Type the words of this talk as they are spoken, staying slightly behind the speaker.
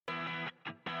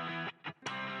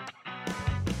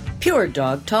Pure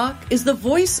Dog Talk is the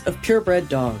voice of purebred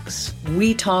dogs.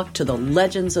 We talk to the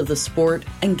legends of the sport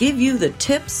and give you the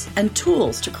tips and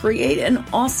tools to create an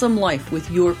awesome life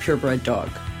with your purebred dog.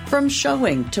 From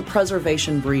showing to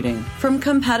preservation breeding, from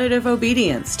competitive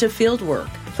obedience to field work,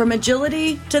 from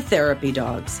agility to therapy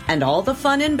dogs, and all the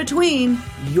fun in between,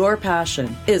 your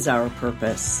passion is our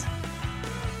purpose.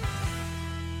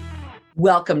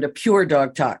 Welcome to Pure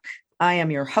Dog Talk. I am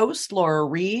your host, Laura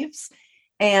Reeves,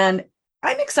 and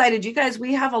I'm excited. You guys,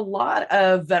 we have a lot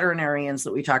of veterinarians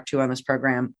that we talk to on this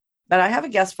program, but I have a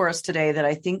guest for us today that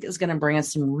I think is going to bring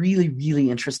us some really, really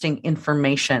interesting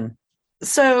information.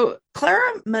 So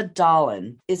Clara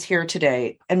Medalin is here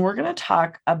today, and we're going to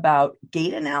talk about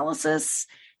gait analysis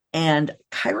and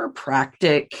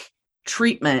chiropractic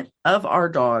treatment of our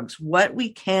dogs, what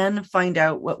we can find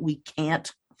out, what we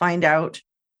can't find out,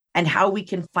 and how we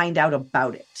can find out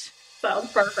about it.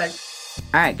 Sounds perfect.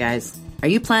 All right, guys, are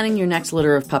you planning your next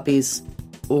litter of puppies?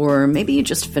 Or maybe you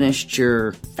just finished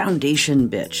your foundation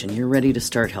bitch and you're ready to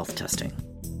start health testing.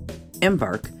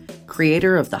 Embark,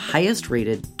 creator of the highest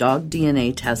rated dog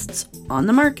DNA tests on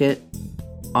the market,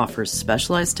 offers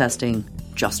specialized testing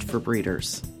just for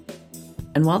breeders.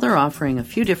 And while they're offering a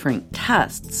few different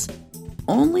tests,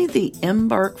 only the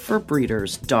Embark for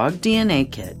Breeders Dog DNA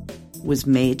Kit was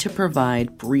made to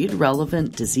provide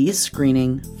breed-relevant disease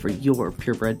screening for your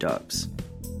purebred dogs.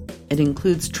 It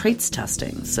includes traits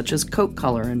testing, such as coat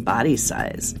color and body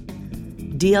size,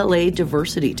 DLA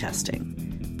diversity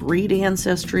testing, breed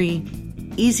ancestry,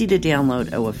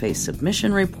 easy-to-download OFA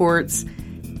submission reports,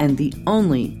 and the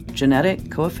only genetic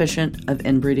coefficient of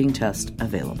inbreeding test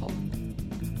available.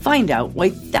 Find out why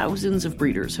thousands of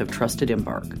breeders have trusted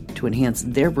Embark to enhance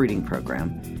their breeding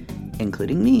program,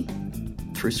 including me,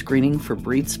 through screening for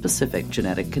breed-specific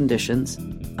genetic conditions,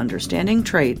 understanding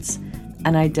traits,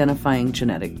 and identifying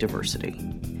genetic diversity.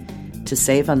 To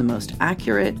save on the most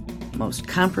accurate, most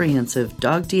comprehensive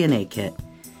dog DNA kit,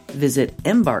 visit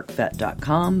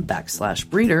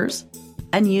embarkvet.com/breeders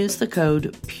and use the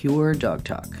code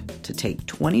PUREDOGTALK to take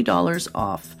 $20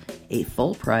 off a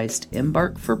full-priced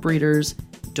Embark for Breeders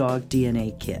dog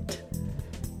DNA kit.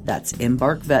 That's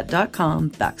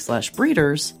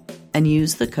embarkvet.com/breeders and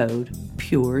use the code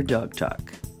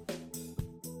PUREDOGTALK.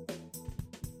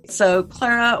 So,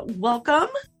 Clara, welcome.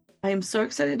 I am so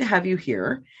excited to have you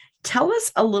here. Tell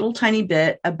us a little tiny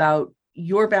bit about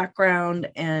your background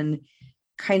and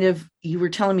kind of, you were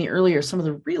telling me earlier, some of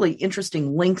the really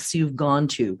interesting lengths you've gone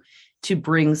to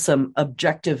bring some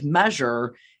objective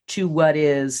measure to what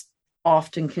is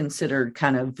often considered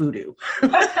kind of voodoo.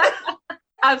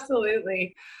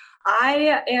 Absolutely.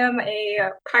 I am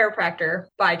a chiropractor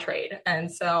by trade.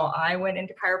 And so I went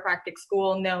into chiropractic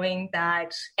school knowing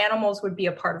that animals would be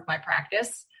a part of my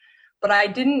practice. But I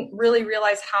didn't really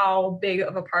realize how big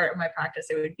of a part of my practice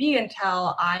it would be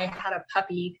until I had a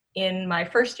puppy in my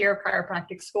first year of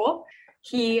chiropractic school.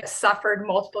 He suffered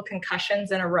multiple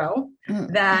concussions in a row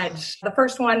that the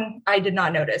first one I did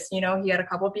not notice. You know, he had a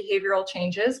couple of behavioral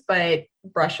changes, but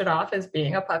brush it off as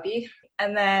being a puppy.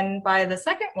 And then by the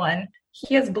second one,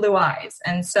 he has blue eyes.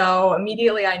 And so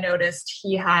immediately I noticed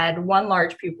he had one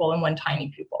large pupil and one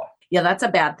tiny pupil. Yeah, that's a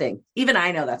bad thing. Even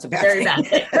I know that's a bad Very thing. bad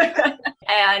thing.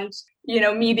 And, you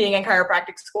know, me being in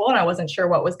chiropractic school and I wasn't sure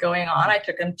what was going on, I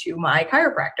took him to my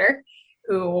chiropractor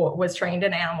who was trained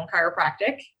in animal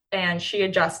chiropractic, and she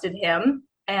adjusted him.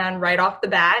 And right off the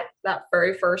bat, that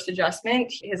very first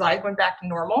adjustment, his eyes went back to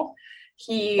normal.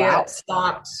 He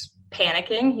stopped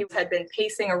panicking. He had been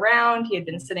pacing around. He had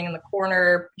been sitting in the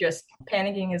corner, just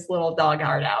panicking his little dog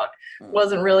heart out.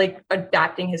 Wasn't really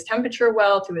adapting his temperature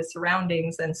well to his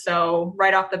surroundings. And so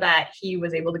right off the bat, he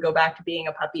was able to go back to being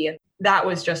a puppy. And that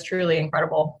was just truly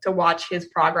incredible to watch his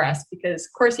progress because,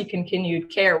 of course, he continued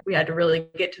care. We had to really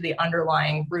get to the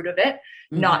underlying root of it,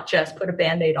 not just put a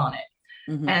Band-Aid on it.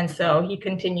 And so he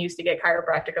continues to get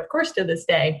chiropractic, of course, to this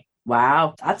day.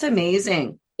 Wow, that's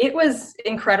amazing. It was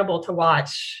incredible to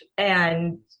watch.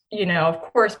 And, you know, of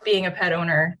course, being a pet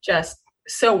owner, just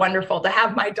so wonderful to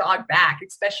have my dog back,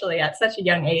 especially at such a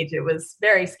young age. It was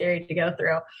very scary to go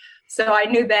through. So I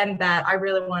knew then that I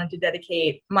really wanted to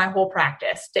dedicate my whole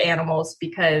practice to animals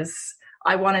because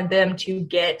I wanted them to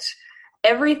get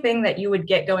everything that you would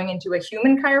get going into a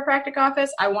human chiropractic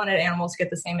office. I wanted animals to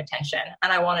get the same attention.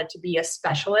 And I wanted to be a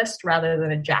specialist rather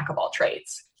than a jack of all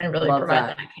trades and really provide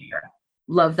that care.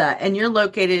 Love that. And you're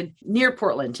located near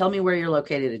Portland. Tell me where you're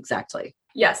located exactly.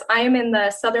 Yes, I am in the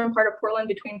southern part of Portland,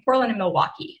 between Portland and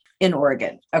Milwaukee. In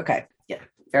Oregon. Okay. Yeah.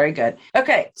 Very good.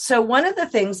 Okay. So one of the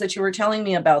things that you were telling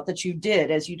me about that you did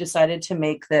as you decided to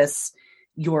make this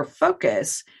your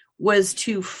focus was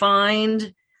to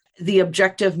find the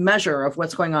objective measure of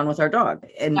what's going on with our dog.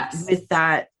 And Yes. with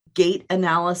that gait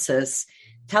analysis,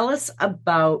 tell us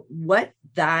about what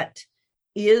that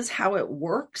is, how it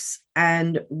works,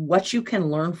 and what you can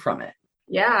learn from it.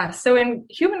 Yeah. So in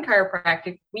human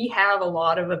chiropractic, we have a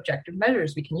lot of objective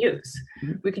measures we can use.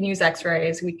 Mm-hmm. We can use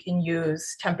x-rays, we can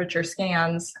use temperature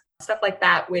scans, stuff like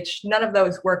that, which none of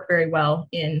those work very well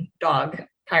in dog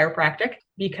chiropractic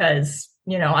because,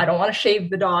 I don't want to shave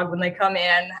the dog when they come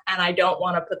in and I don't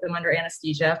want to put them under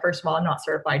anesthesia. First of all, I'm not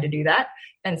certified to do that.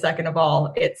 And second of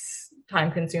all, it's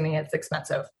time consuming, it's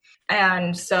expensive.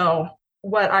 And so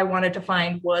what I wanted to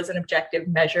find was an objective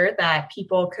measure that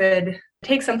people could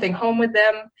take something home with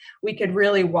them. We could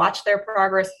really watch their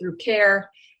progress through care.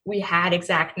 We had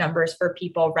exact numbers for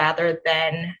people rather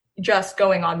than just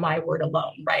going on my word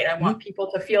alone, right? I want people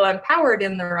to feel empowered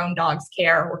in their own dog's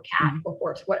care or cat or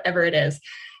horse, whatever it is.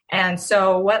 And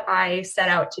so what I set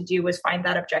out to do was find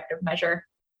that objective measure.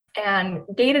 And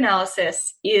gait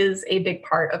analysis is a big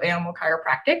part of animal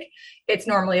chiropractic. It's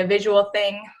normally a visual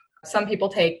thing. Some people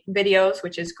take videos,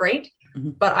 which is great,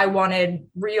 but I wanted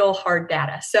real hard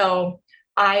data. So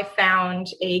I found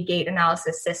a gait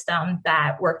analysis system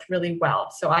that worked really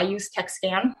well. So I use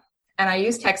TechScan, and I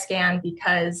use TechScan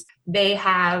because they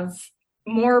have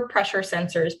more pressure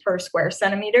sensors per square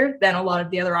centimeter than a lot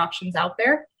of the other options out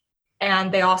there.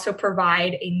 And they also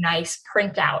provide a nice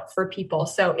printout for people.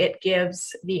 So it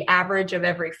gives the average of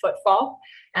every footfall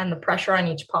and the pressure on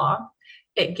each paw.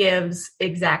 It gives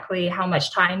exactly how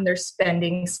much time they're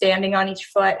spending standing on each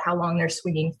foot, how long they're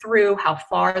swinging through, how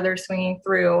far they're swinging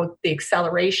through, the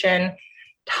acceleration,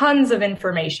 tons of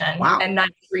information. Wow. And nice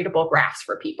readable graphs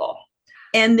for people.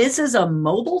 And this is a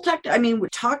mobile tech. I mean,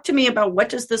 talk to me about what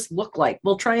does this look like?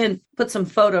 We'll try and put some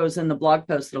photos in the blog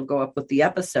post that'll go up with the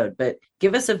episode, but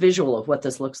give us a visual of what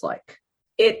this looks like.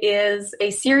 It is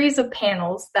a series of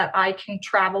panels that I can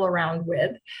travel around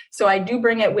with. So I do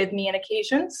bring it with me on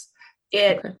occasions.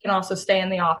 It can also stay in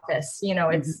the office.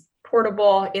 It's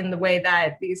portable in the way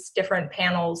that these different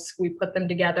panels, we put them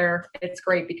together. It's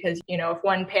great because, if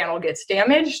one panel gets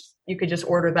damaged, you could just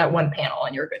order that one panel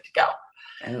and you're good to go.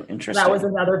 Oh, interesting. That was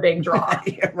another big draw.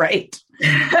 Right.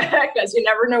 Because you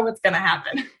never know what's going to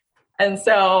happen. And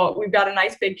so we've got a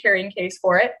nice big carrying case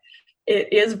for it.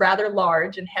 It is rather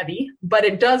large and heavy, but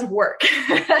it does work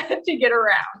to get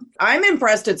around. I'm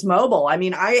impressed it's mobile. I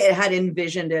mean, I had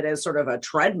envisioned it as sort of a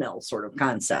treadmill sort of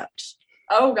concept.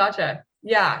 Oh, gotcha.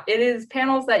 Yeah, it is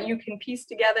panels that you can piece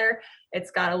together.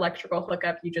 It's got electrical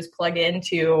hookup. You just plug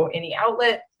into any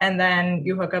outlet and then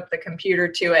you hook up the computer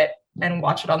to it and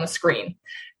watch it on the screen.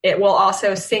 It will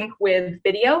also sync with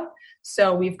video.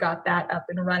 So we've got that up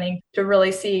and running to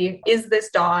really see, is this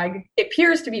dog, it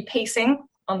appears to be pacing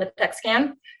on the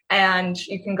TechScan, and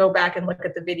you can go back and look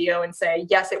at the video and say,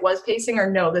 yes, it was pacing,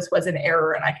 or no, this was an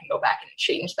error, and I can go back and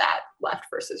change that left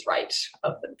versus right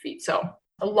of the feet. So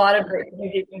a lot of great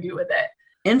things you can do with it.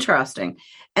 Interesting.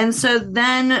 And so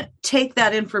then take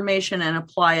that information and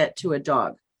apply it to a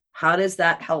dog. How does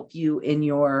that help you in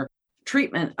your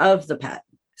treatment of the pet?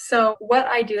 So what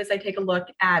I do is I take a look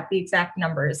at the exact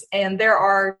numbers, and there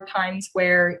are times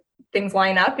where things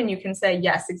line up and you can say,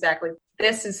 yes, exactly.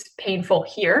 This is painful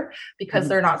here because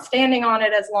they're not standing on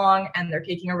it as long and they're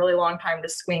taking a really long time to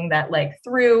swing that leg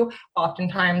through.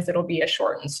 Oftentimes it'll be a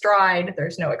shortened stride.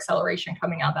 There's no acceleration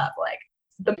coming out that leg.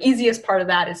 The easiest part of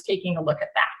that is taking a look at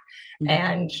that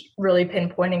and really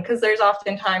pinpointing, because there's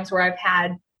often times where I've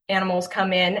had animals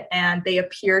come in and they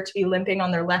appear to be limping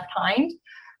on their left hind.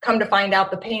 Come to find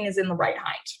out the pain is in the right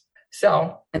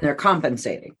hind. And they're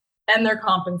compensating.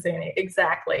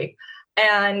 Exactly.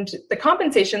 And the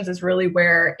compensations is really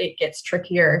where it gets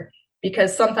trickier,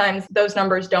 because sometimes those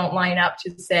numbers don't line up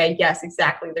to say, yes,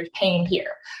 exactly, there's pain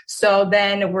here. So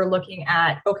then we're looking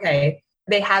at, okay,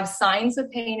 they have signs of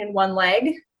pain in one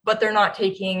leg, but they're not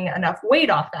taking enough weight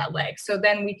off that leg. So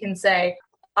then we can say,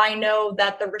 I know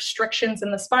that the restrictions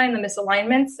in the spine, the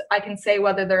misalignments, I can say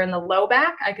whether they're in the low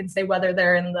back, I can say whether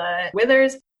they're in the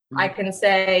withers, I can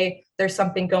say there's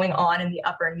something going on in the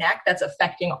upper neck that's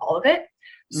affecting all of it.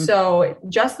 So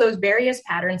just those various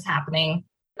patterns happening,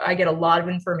 I get a lot of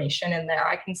information in there.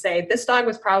 I can say this dog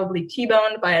was probably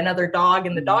T-boned by another dog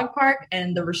in the dog park,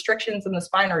 and the restrictions in the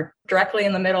spine are directly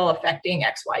in the middle affecting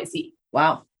XYZ.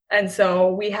 Wow. And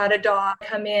so we had a dog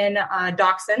come in,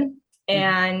 Dachshund,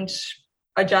 and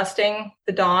adjusting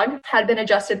the dog had been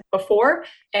adjusted before,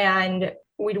 and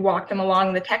we'd walked him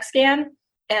along the TechScan,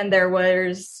 and there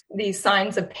was these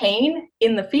signs of pain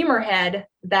in the femur head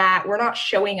that were not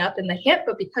showing up in the hip,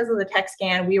 but because of the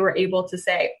TechScan, we were able to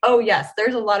say, oh yes,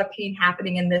 there's a lot of pain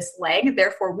happening in this leg,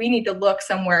 therefore we need to look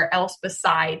somewhere else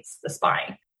besides the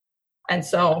spine. And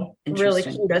so really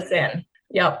cued us in.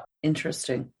 Yep.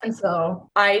 Interesting. And so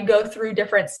I go through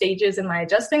different stages in my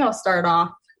adjusting. I'll start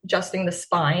off adjusting the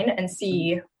spine and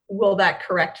see, will that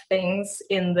correct things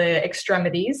in the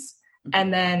extremities?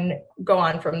 And then go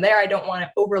on from there. I don't want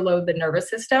to overload the nervous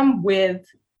system with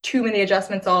too many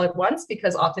adjustments all at once,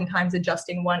 because oftentimes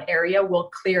adjusting one area will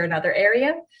clear another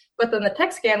area. But then the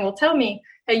tech scan will tell me,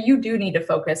 hey, you do need to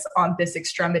focus on this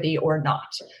extremity or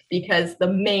not, because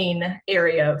the main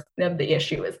area of the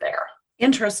issue is there.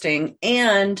 Interesting.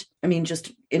 And I mean,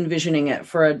 just envisioning it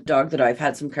for a dog that I've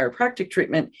had some chiropractic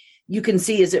treatment, you can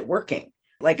see, is it working?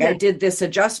 Like, I did this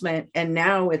adjustment and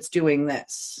now it's doing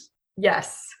this.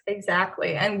 Yes,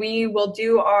 exactly. And we will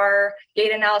do our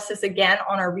gait analysis again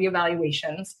on our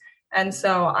reevaluations. And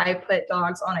so I put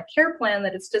dogs on a care plan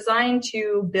that is designed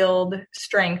to build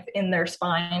strength in their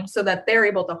spine so that they're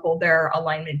able to hold their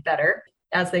alignment better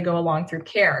as they go along through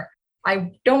care.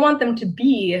 I don't want them to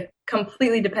be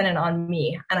completely dependent on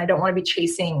me, and I don't want to be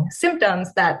chasing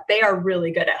symptoms that they are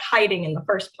really good at hiding in the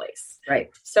first place. Right.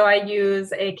 So I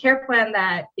use a care plan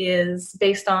that is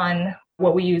based on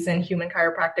what we use in human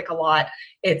chiropractic a lot.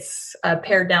 It's a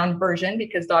pared down version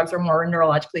because dogs are more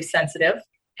neurologically sensitive.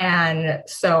 And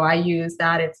so I use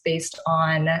that. It's based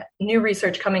on new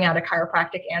research coming out of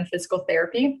chiropractic and physical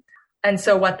therapy. And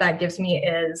so what that gives me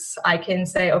is I can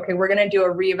say, okay, we're going to do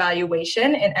a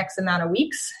reevaluation in X amount of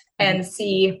weeks and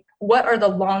see what are the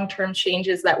long-term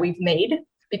changes that we've made.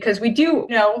 Because we do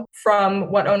know from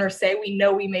what owners say, we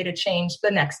know we made a change the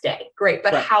next day. Great.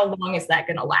 But how long is that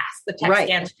going to last? The tech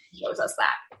scan shows us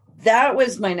that. That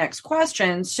was my next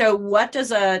question. So what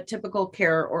does a typical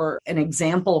care or an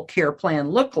example care plan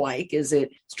look like? Is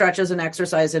it stretches and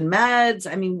exercise and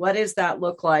meds? I mean, what does that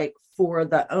look like for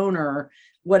the owner?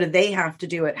 What do they have to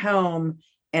do at home?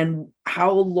 And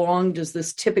how long does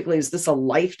this typically, is this a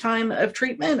lifetime of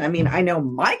treatment? I mean, I know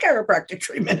my chiropractic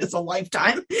treatment is a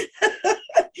lifetime.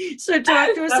 So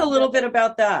talk to us a little bit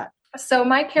about that. So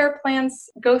my care plans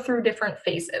go through different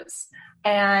phases.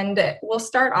 And we'll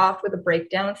start off with a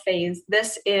breakdown phase.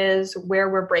 This is where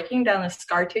we're breaking down the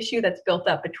scar tissue that's built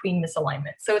up between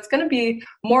misalignments. So it's going to be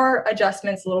more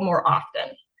adjustments a little more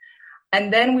often.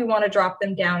 And then we want to drop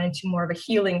them down into more of a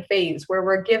healing phase where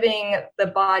we're giving the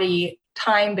body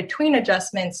time between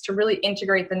adjustments to really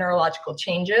integrate the neurological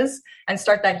changes and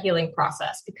start that healing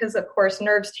process. Because of course,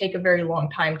 nerves take a very long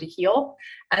time to heal.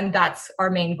 And that's our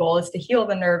main goal, is to heal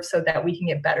the nerves so that we can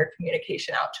get better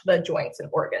communication out to the joints and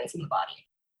organs in the body.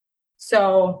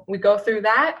 So we go through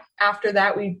that. After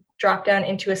that, we drop down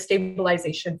into a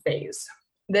stabilization phase.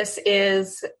 This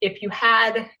is if you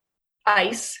had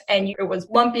ice and it was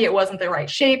lumpy, it wasn't the right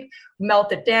shape,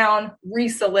 melt it down,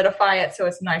 re-solidify it so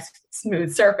it's a nice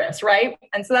smooth surface, right?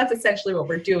 And so that's essentially what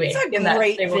we're doing. It's a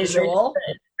great visual.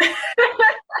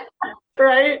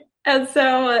 Right? And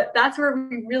so that's where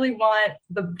we really want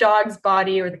the dog's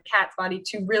body or the cat's body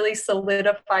to really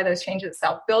solidify those changes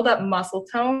itself, build up muscle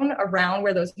tone around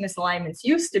where those misalignments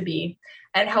used to be,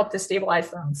 and help to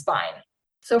stabilize the spine.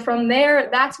 So from there,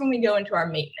 that's when we go into our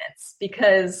maintenance,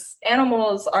 because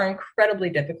animals are incredibly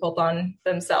difficult on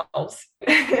themselves.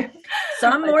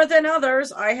 Some more than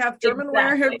others. I have German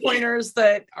Werehund pointers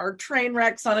that are train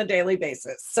wrecks on a daily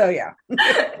basis. So yeah.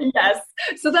 Yes.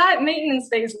 So that maintenance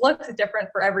phase looks different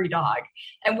for every dog.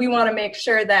 And we want to make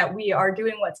sure that we are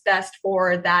doing what's best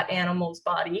for that animal's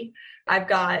body. I've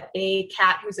got a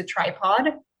cat who's a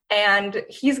tripod, and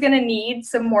he's going to need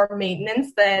some more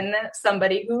maintenance than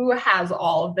somebody who has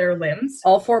all of their limbs.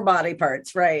 All four body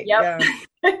parts, right? Yep.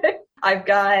 Yeah. I've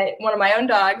got one of my own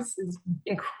dogs is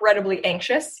incredibly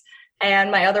anxious,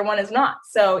 and my other one is not.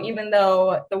 So even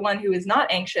though the one who is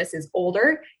not anxious is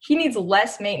older, he needs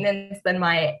less maintenance than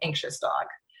my anxious dog,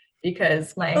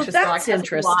 because my anxious dog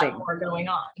has a lot more going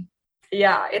on.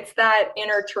 Yeah, it's that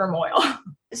inner turmoil.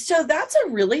 So that's a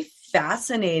really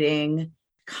fascinating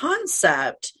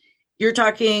concept. You're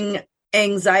talking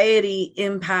anxiety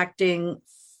impacting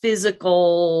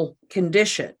physical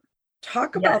condition.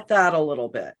 Talk about that a little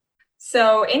bit.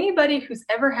 So anybody who's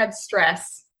ever had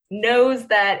stress knows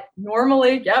that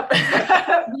normally,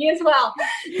 me as well.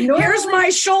 Normally, here's my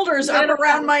shoulders up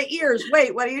around my ears.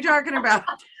 Wait, what are you talking about?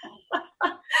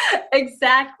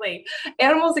 Exactly.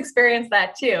 Animals experience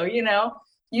that too. You know,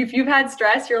 if you've had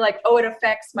stress, you're like, oh, it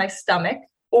affects my stomach,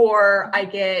 or I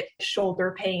get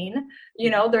shoulder pain. You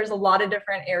know, there's a lot of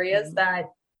different areas that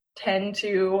tend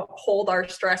to hold our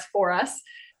stress for us.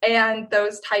 And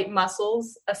those tight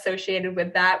muscles associated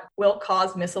with that will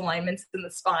cause misalignments in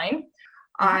the spine.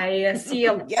 I see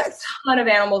a ton of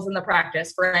animals in the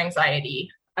practice for anxiety.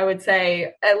 I would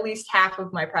say at least half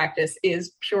of my practice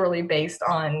is purely based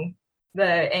on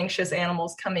the anxious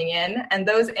animals coming in. And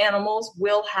those animals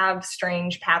will have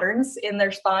strange patterns in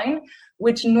their spine,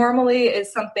 which normally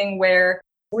is something where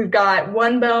we've got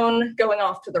one bone going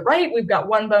off to the right, we've got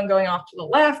one bone going off to the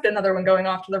left, another one going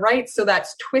off to the right. So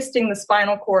that's twisting the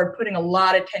spinal cord, putting a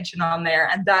lot of tension on there.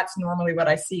 And that's normally what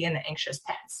I see in anxious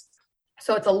pets.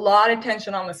 So it's a lot of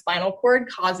tension on the spinal cord,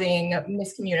 causing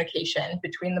miscommunication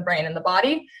between the brain and the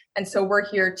body. And so we're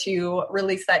here to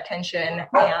release that tension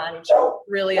and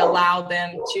really allow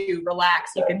them to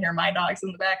relax. You can hear my dogs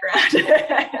in the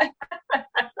background.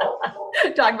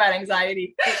 Talk about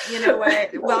anxiety. You know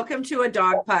what? Welcome to a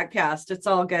dog podcast. It's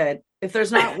all good. If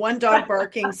there's not one dog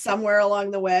barking somewhere along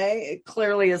the way, it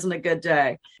clearly isn't a good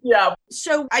day. Yeah.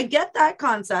 So I get that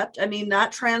concept. I mean,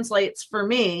 that translates for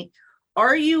me.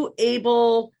 Are you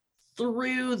able,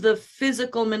 through the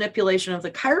physical manipulation of the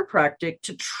chiropractic,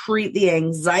 to treat the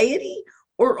anxiety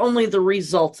or only the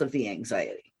results of the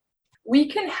anxiety? We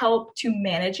can help to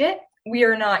manage it. We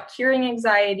are not curing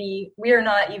anxiety. We are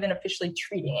not even officially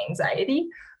treating anxiety,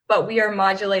 but we are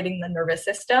modulating the nervous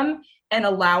system and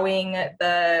allowing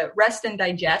the rest and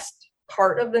digest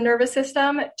part of the nervous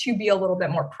system to be a little bit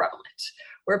more prevalent.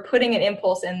 We're putting an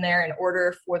impulse in there in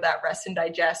order for that rest and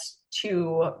digest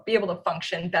to be able to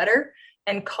function better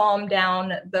and calm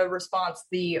down the response,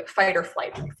 the fight or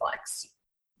flight reflex.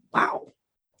 Wow.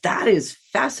 That is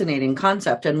fascinating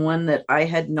concept and one that I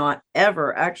had not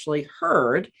ever actually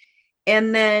heard.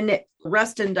 And then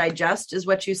rest and digest is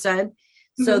what you said.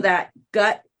 Mm-hmm. So that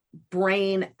gut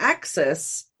brain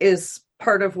axis is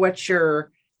part of what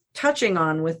you're touching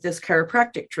on with this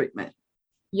chiropractic treatment.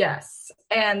 Yes.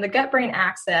 And the gut brain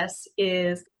axis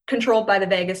is controlled by the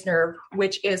vagus nerve,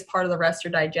 which is part of the rest or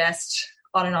digest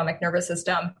autonomic nervous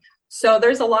system. So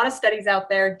there's a lot of studies out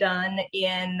there done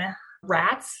in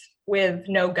rats with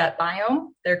no gut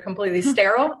biome. They're completely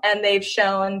sterile, and they've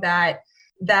shown that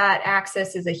that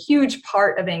axis is a huge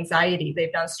part of anxiety.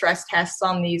 They've done stress tests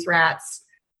on these rats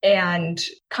and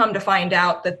come to find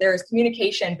out that there is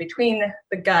communication between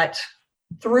the gut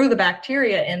through the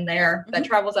bacteria in there that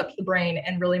travels up to the brain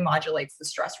and really modulates the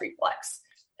stress reflex.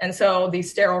 And so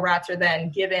these sterile rats are then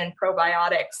given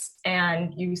probiotics,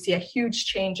 and you see a huge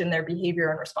change in their behavior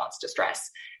in response to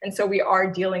stress. And so we are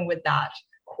dealing with that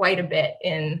quite a bit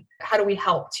in how do we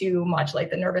help to modulate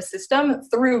the nervous system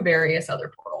through various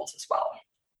other portals as well.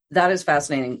 That is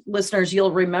fascinating. Listeners,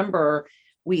 you'll remember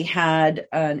we had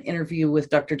an interview with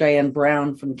Dr. Diane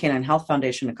Brown from the Canine Health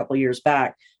Foundation a couple of years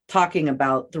back, talking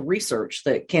about the research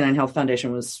that Canine Health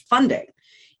Foundation was funding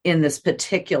in this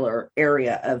particular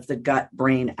area of the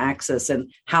gut-brain axis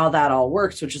and how that all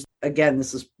works, which is, again,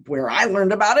 this is where I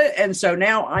learned about it. And so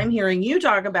now I'm hearing you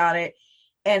talk about it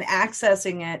and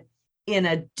accessing it in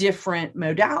a different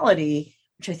modality,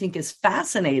 which I think is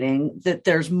fascinating, that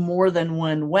there's more than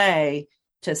one way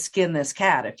to skin this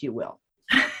cat, if you will.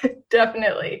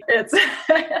 Definitely. It's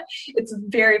a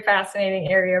very fascinating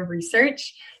area of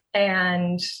research,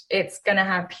 and it's going to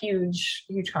have huge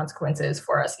consequences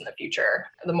for us in the future.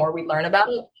 The more we learn about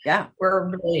it, we're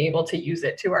really able to use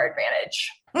it to our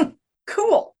advantage.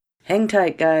 Cool. Hang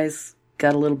tight, guys.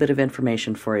 Got a little bit of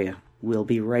information for you. We'll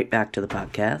be right back to the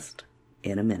podcast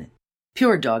in a minute.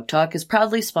 Pure Dog Talk is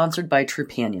proudly sponsored by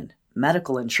Trupanion,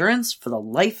 medical insurance for the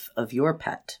life of your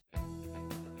pet.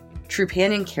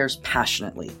 Trupanion cares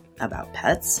passionately about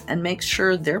pets and makes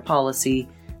sure their policy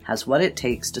has what it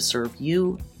takes to serve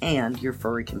you and your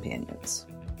furry companions.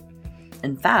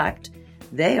 In fact,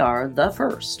 they are the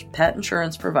first pet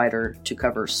insurance provider to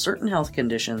cover certain health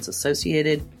conditions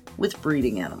associated with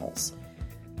breeding animals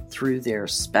through their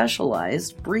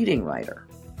specialized breeding rider.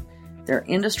 Their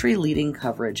industry-leading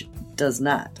coverage does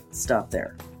not stop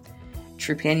there.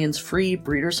 Trupanion's free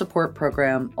breeder support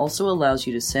program also allows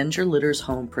you to send your litters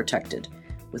home protected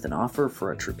with an offer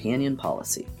for a Trupanion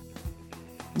policy.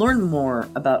 Learn more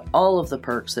about all of the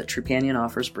perks that Trupanion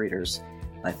offers breeders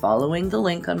by following the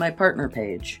link on my partner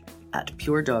page at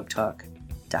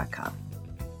puredogtalk.com.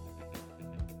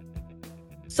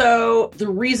 So the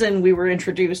reason we were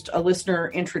introduced, a listener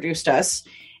introduced us,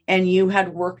 and you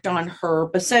had worked on her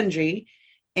Basenji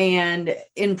and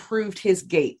improved his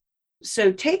gait.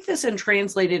 So take this and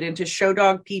translate it into show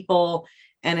dog people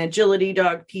and agility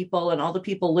dog people and all the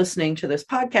people listening to this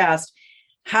podcast.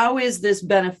 How is this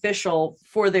beneficial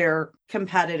for their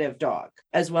competitive dog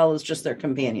as well as just their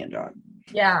companion dog?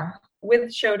 Yeah,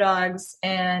 with show dogs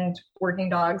and working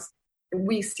dogs,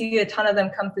 we see a ton of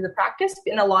them come through the practice.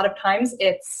 And a lot of times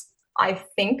it's, I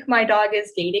think my dog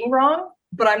is gaiting wrong,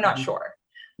 but I'm not sure.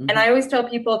 And I always tell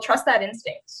people, trust that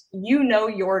instinct. You know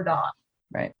your dog.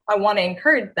 Right. I want to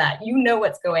encourage that. You know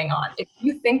what's going on. If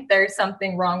you think there's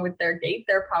something wrong with their gait,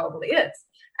 there probably is.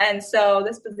 And so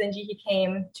this Basenji, he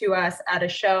came to us at a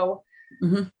show.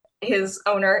 Mm-hmm. His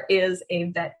owner is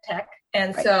a vet tech.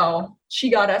 And so she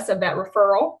got us a vet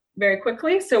referral very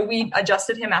quickly. So we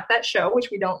adjusted him at that show, which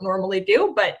we don't normally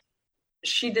do, but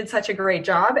she did such a great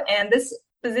job. And this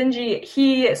Basenji,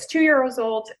 he is 2 years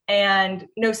old and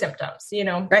no symptoms,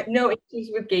 no issues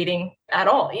with gaiting at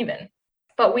all even.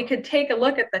 But we could take a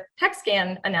look at the tech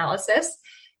scan analysis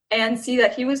and see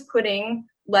that he was putting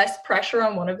less pressure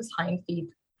on one of his hind feet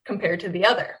compared to the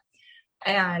other.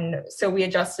 And so we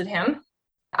adjusted him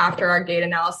after our gait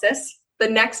analysis. The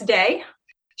next day,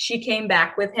 she came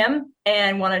back with him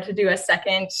and wanted to do a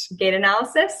second gait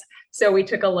analysis. So we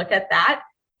took a look at that.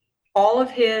 All of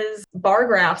his bar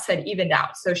graphs had evened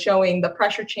out. So showing the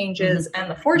pressure changes and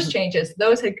the force changes,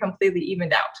 those had completely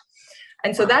evened out.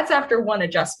 And so that's after one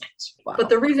adjustment. Wow. But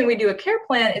the reason we do a care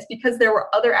plan is because there were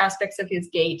other aspects of his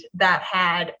gait that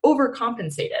had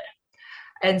overcompensated.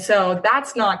 And so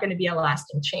that's not going to be a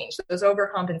lasting change. Those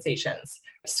overcompensations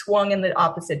swung in the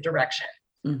opposite direction,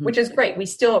 which is great. We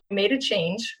still made a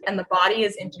change and the body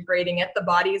is integrating it. The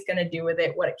body is going to do with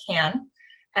it what it can.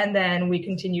 And then we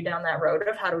continue down that road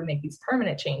of how do we make these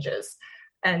permanent changes.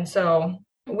 And so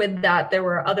with that, there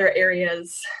were other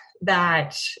areas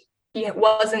that he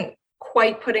wasn't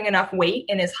quite putting enough weight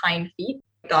in his hind feet.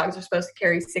 Dogs are supposed to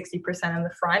carry 60% in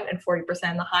the front and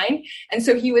 40% in the hind. And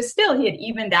so he had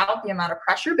evened out the amount of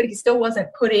pressure, but he still wasn't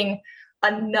putting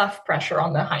enough pressure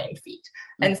on the hind feet.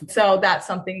 And so that's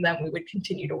something that we would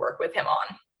continue to work with him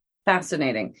on.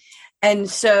 Fascinating. And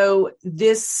so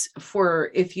this,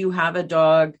 for if you have a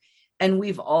dog, and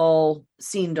we've all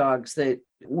seen dogs that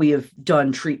we have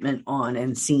done treatment on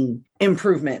and seen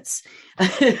improvements.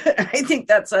 I think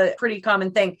that's a pretty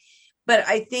common thing. But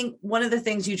I think one of the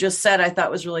things you just said I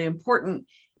thought was really important.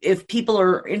 If people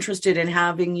are interested in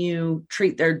having you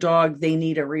treat their dog, they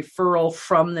need a referral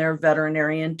from their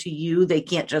veterinarian to you. They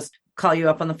can't just call you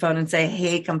up on the phone and say,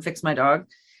 hey, come fix my dog.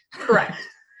 Correct.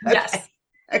 Okay. Yes.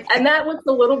 Okay. And that looks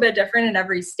a little bit different in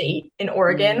every state. In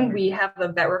Oregon, we have a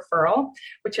vet referral,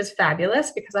 which is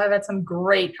fabulous because I've had some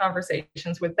great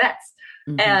conversations with vets.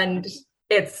 And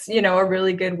it's, a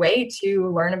really good way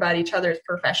to learn about each other's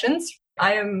professions.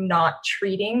 I am not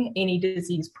treating any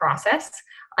disease process.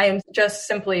 I am just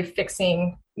simply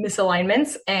fixing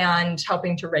misalignments and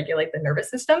helping to regulate the nervous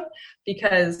system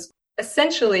because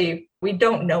essentially we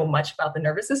don't know much about the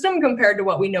nervous system compared to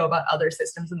what we know about other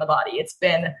systems in the body. It's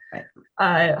been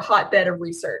a hotbed of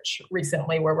research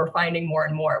recently where we're finding more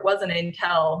and more. It wasn't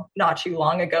until not too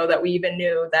long ago that we even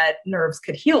knew that nerves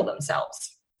could heal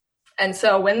themselves. And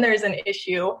so when there's an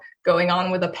issue going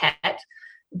on with a pet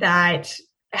that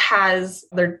has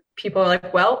their people are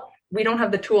like, well, we don't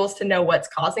have the tools to know what's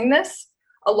causing this.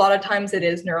 A lot of times it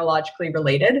is neurologically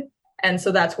related. And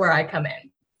so that's where I come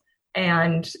in.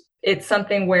 And it's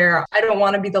something where I don't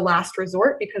want to be the last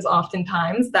resort because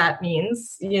oftentimes that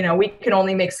means, we can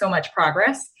only make so much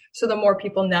progress. So the more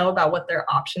people know about what their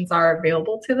options are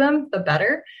available to them, the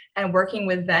better. And working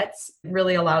with vets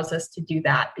really allows us to do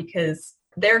that because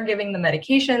they're giving the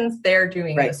medications, they're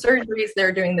doing the surgeries,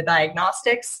 they're doing the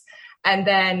diagnostics. And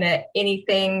then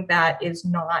anything that is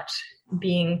not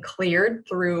being cleared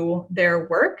through their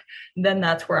work, then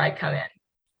that's where I come in.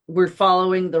 We're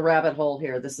following the rabbit hole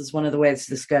here. This is one of the ways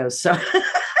this goes. So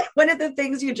one of the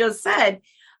things you just said,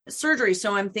 surgery.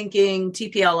 So I'm thinking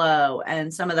TPLO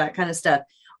and some of that kind of stuff.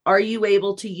 Are you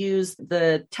able to use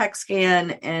the tech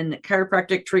scan and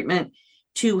chiropractic treatment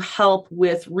to help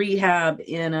with rehab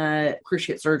in a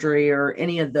cruciate surgery or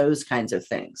any of those kinds of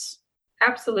things?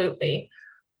 Absolutely.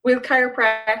 With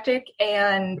chiropractic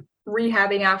and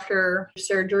rehabbing after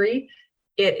surgery,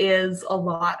 it is a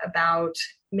lot about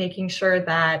making sure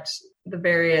that the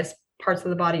various parts of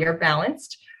the body are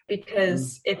balanced.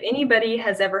 Because if anybody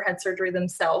has ever had surgery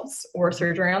themselves or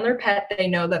surgery on their pet, they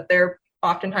know that they're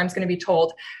oftentimes going to be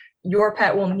told, your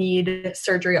pet will need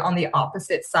surgery on the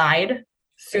opposite side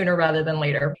sooner rather than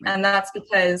later. And that's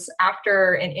because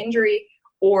after an injury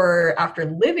or after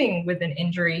living with an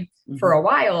injury for a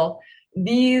while,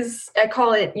 I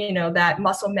call it, that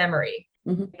muscle memory.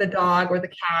 The dog or the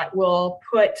cat will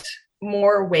put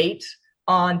more weight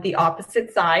on the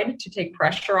opposite side to take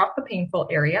pressure off the painful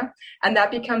area. And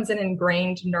that becomes an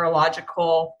ingrained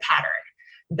neurological pattern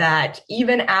that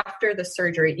even after the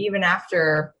surgery, even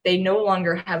after they no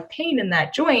longer have pain in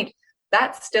that joint,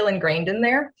 that's still ingrained in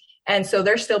there. And so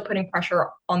they're still putting pressure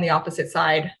on the opposite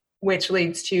side, which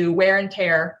leads to wear and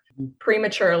tear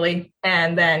prematurely.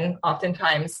 And then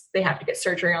oftentimes they have to get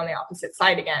surgery on the opposite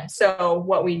side again. So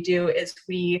what we do is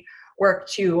we work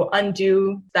to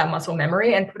undo that muscle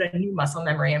memory and put a new muscle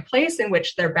memory in place in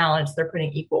which they're balanced. They're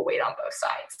putting equal weight on both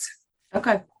sides.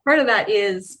 Okay. Part of that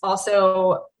is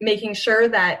also making sure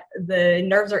that the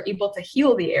nerves are able to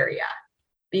heal the area.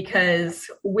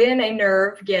 Because when a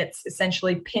nerve gets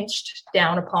essentially pinched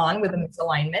down upon with a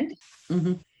misalignment,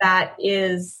 that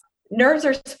is, nerves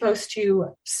are supposed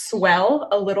to swell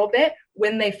a little bit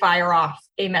when they fire off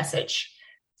a message.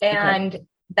 And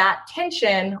that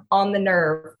tension on the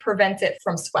nerve prevents it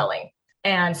from swelling.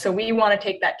 And so we want to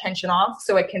take that tension off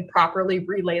so it can properly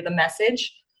relay the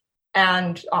message.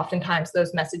 And oftentimes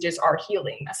those messages are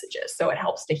healing messages. So it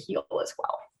helps to heal as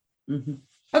well.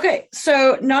 Okay,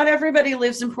 so not everybody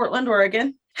lives in Portland,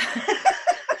 Oregon.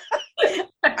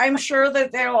 I'm sure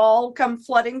that they'll all come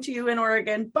flooding to you in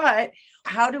Oregon, but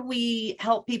how do we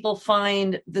help people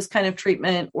find this kind of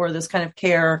treatment or this kind of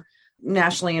care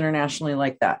nationally, internationally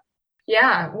like that?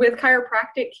 Yeah, with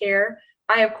chiropractic care,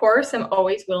 I, of course, am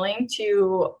always willing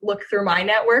to look through my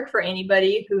network for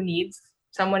anybody who needs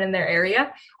someone in their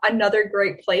area. Another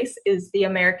great place is the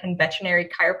American Veterinary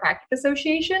Chiropractic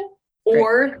Association,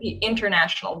 or the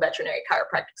International Veterinary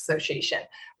Chiropractic Association.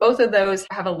 Both of those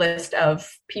have a list of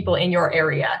people in your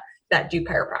area that do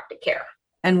chiropractic care.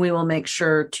 And we will make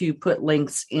sure to put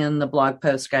links in the blog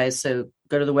post, guys. So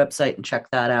go to the website and check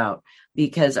that out.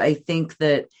 Because I think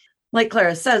that, like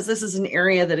Clara says, this is an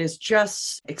area that is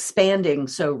just expanding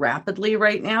so rapidly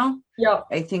right now. Yeah.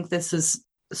 I think this is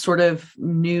sort of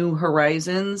new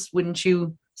horizons. Wouldn't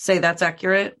you say that's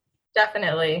accurate?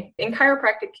 Definitely. In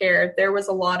chiropractic care, there was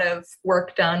a lot of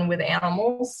work done with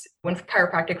animals when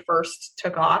chiropractic first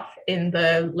took off in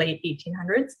the late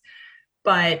 1800s.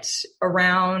 But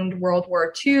around World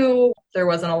War II, there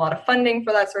wasn't a lot of funding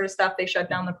for that sort of stuff. They shut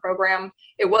down the program.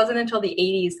 It wasn't until the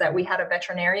 80s that we had a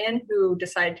veterinarian who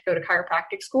decided to go to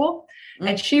chiropractic school.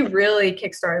 And she really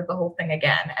kickstarted the whole thing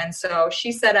again. And so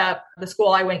she set up the school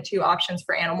I went to, Options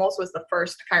for Animals, was the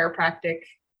first chiropractic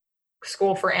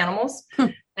school for animals.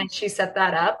 And she set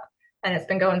that up, and it's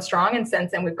been going strong. And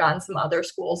since then, we've gotten some other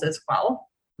schools as well.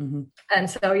 And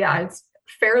so, yeah, it's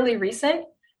fairly recent.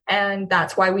 And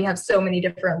that's why we have so many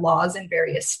different laws in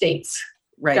various states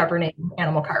governing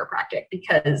animal chiropractic,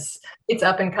 because it's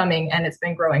up and coming and it's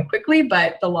been growing quickly,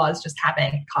 but the laws just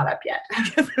haven't caught up yet.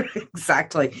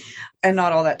 Exactly. And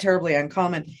not all that terribly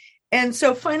uncommon. And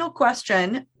so, final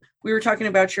question, we were talking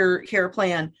about your care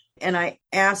plan, and I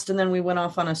asked, and then we went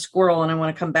off on a squirrel, and I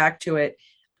want to come back to it.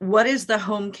 What does the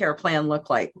home care plan look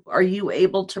like? Are you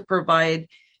able to provide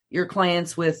your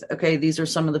clients with, okay, these are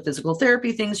some of the physical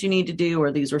therapy things you need to do,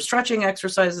 or these are stretching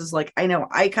exercises? Like, I know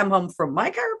I come home from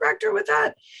my chiropractor with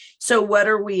that. So what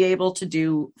are we able to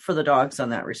do for the dogs on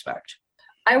that respect?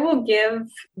 I will give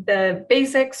the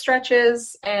basic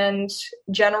stretches and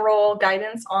general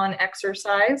guidance on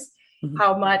exercise,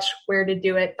 how much, where to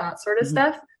do it, that sort of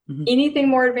stuff. Anything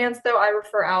more advanced, though, I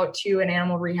refer out to an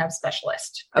animal rehab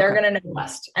specialist. They're going to know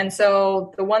best. And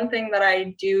so the one thing that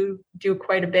I do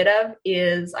quite a bit of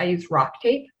is I use rock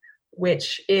tape,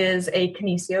 which is a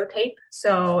kinesio tape.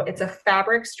 So it's a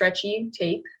fabric stretchy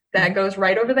tape that goes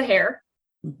right over the hair.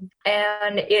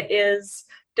 And it is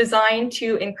designed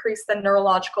to increase the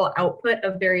neurological output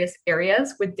of various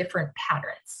areas with different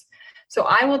patterns. So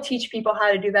I will teach people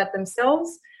how to do that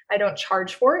themselves. I don't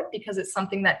charge for it because it's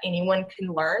something that anyone can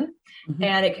learn,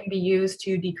 and it can be used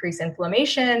to decrease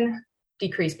inflammation,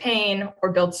 decrease pain,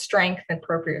 or build strength and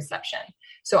proprioception.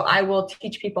 So I will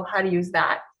teach people how to use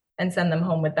that and send them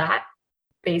home with that.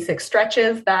 Basic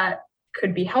stretches that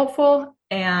could be helpful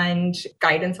and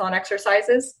guidance on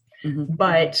exercises.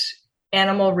 But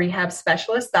animal rehab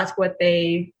specialists, that's what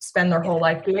they spend their whole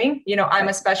life doing. You know, I'm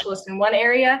a specialist in one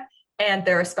area and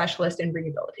they're a specialist in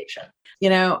rehabilitation. You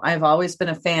know, I've always been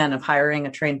a fan of hiring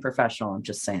a trained professional. I'm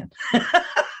just saying.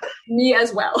 Me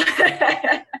as well.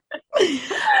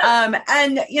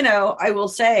 And, you know, I will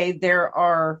say there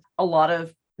are a lot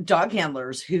of dog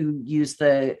handlers who use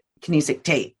the kinesic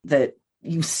tape that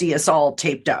you see us all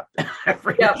taped up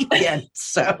every weekend.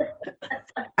 So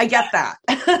I get that.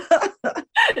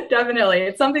 Definitely.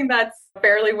 It's something that's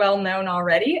fairly well known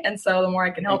already. And so the more I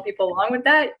can help people along with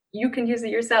that, you can use it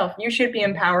yourself. You should be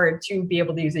empowered to be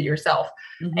able to use it yourself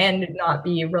and not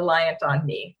be reliant on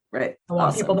me. Right. I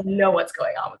want people to know what's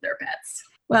going on with their pets.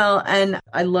 Well, and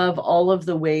I love all of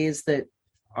the ways that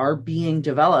are being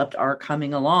developed, are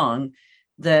coming along,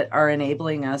 that are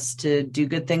enabling us to do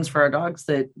good things for our dogs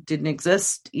that didn't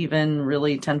exist even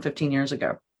really 10, 15 years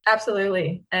ago.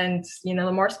 Absolutely. And, you know,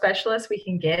 the more specialists we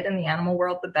can get in the animal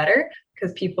world, the better,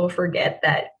 because people forget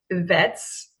that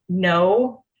vets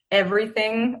know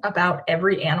everything about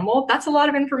every animal. That's a lot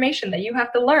of information that you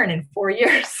have to learn in 4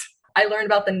 years. I learned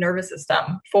about the nervous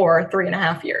system for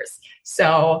 3.5 years.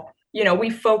 So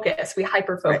we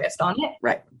hyper focused on it.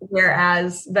 Right.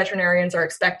 Whereas veterinarians are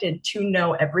expected to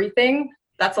know everything.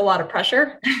 That's a lot of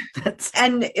pressure.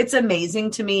 And it's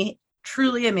amazing to me,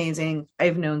 truly amazing.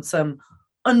 I've known some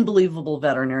unbelievable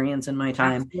veterinarians in my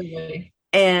time. Absolutely.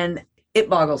 And it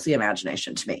boggles the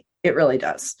imagination to me. It really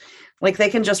does. Like they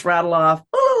can just rattle off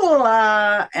blah, blah,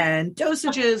 blah, and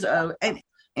dosages of, and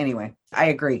anyway, I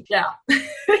agree. Yeah.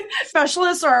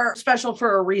 Specialists are special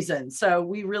for a reason. So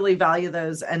we really value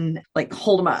those and like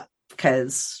hold them up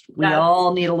because we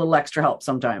all need a little extra help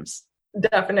sometimes.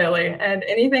 Definitely. And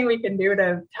anything we can do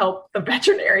to help the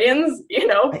veterinarians,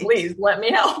 please let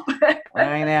me help.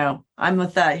 I know. I'm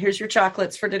with that. Here's your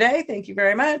chocolates for today. Thank you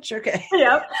very much. Okay.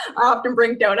 Yep. I often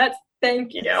bring donuts.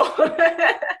 Thank you.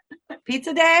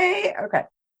 Pizza day. Okay.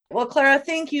 Well, Clara,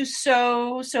 thank you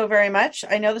so very much.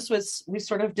 I know we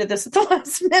sort of did this at the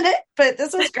last minute, but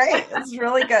this was great. This is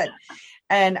really good.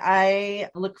 And I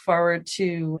look forward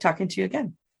to talking to you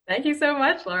again. Thank you so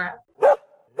much, Laura.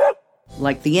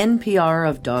 Like the NPR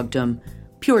of dogdom,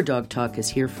 Pure Dog Talk is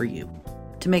here for you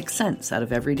to make sense out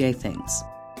of everyday things,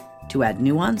 to add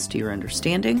nuance to your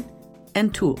understanding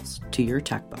and tools to your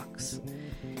tech box,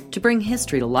 to bring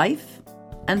history to life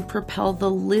and propel the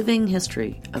living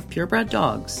history of purebred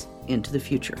dogs into the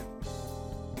future.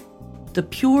 The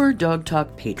Pure Dog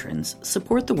Talk patrons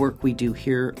support the work we do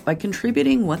here by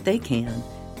contributing what they can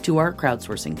to our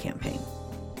crowdsourcing campaign.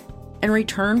 In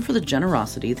return for the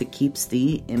generosity that keeps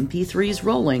the MP3s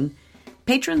rolling,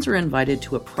 patrons are invited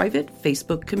to a private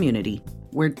Facebook community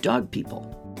where dog people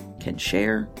can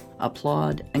share,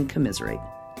 applaud, and commiserate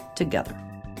together.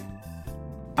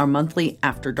 Our monthly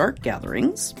After Dark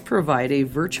gatherings provide a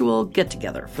virtual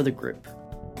get-together for the group.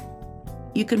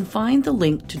 You can find the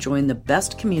link to join the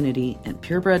best community in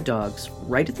purebred dogs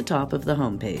right at the top of the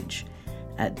homepage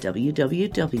at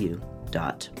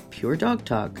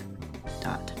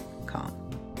www.puredogtalk.com.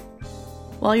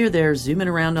 While you're there zooming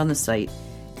around on the site,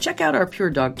 check out our Pure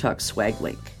Dog Talk swag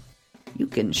link. You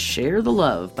can share the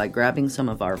love by grabbing some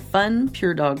of our fun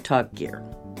Pure Dog Talk gear.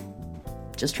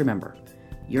 Just remember,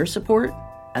 your support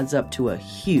adds up to a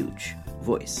huge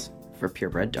voice for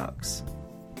purebred dogs.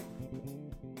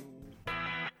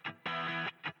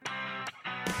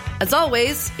 As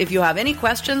always, if you have any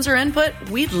questions or input,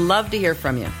 we'd love to hear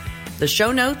from you. The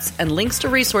show notes and links to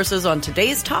resources on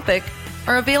today's topic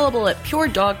are available at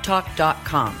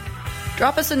puredogtalk.com.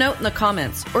 Drop us a note in the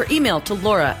comments or email to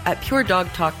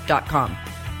laura@puredogtalk.com.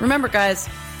 Remember, guys,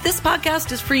 this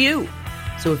podcast is for you.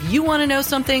 So if you want to know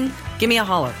something, give me a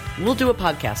holler. We'll do a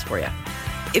podcast for you.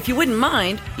 If you wouldn't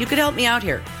mind, you could help me out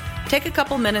here. Take a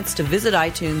couple minutes to visit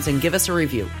iTunes and give us a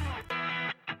review.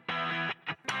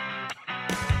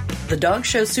 The Dog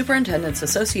Show Superintendents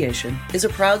Association is a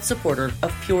proud supporter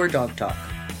of Pure Dog Talk.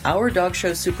 Our dog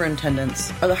show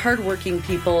superintendents are the hardworking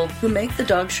people who make the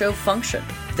dog show function.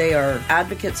 They are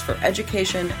advocates for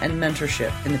education and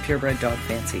mentorship in the purebred dog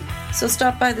fancy. So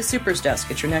stop by the Super's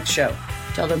desk at your next show.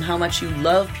 Tell them how much you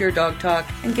love Pure Dog Talk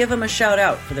and give them a shout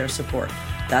out for their support.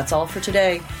 That's all for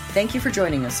today. Thank you for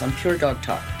joining us on Pure Dog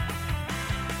Talk.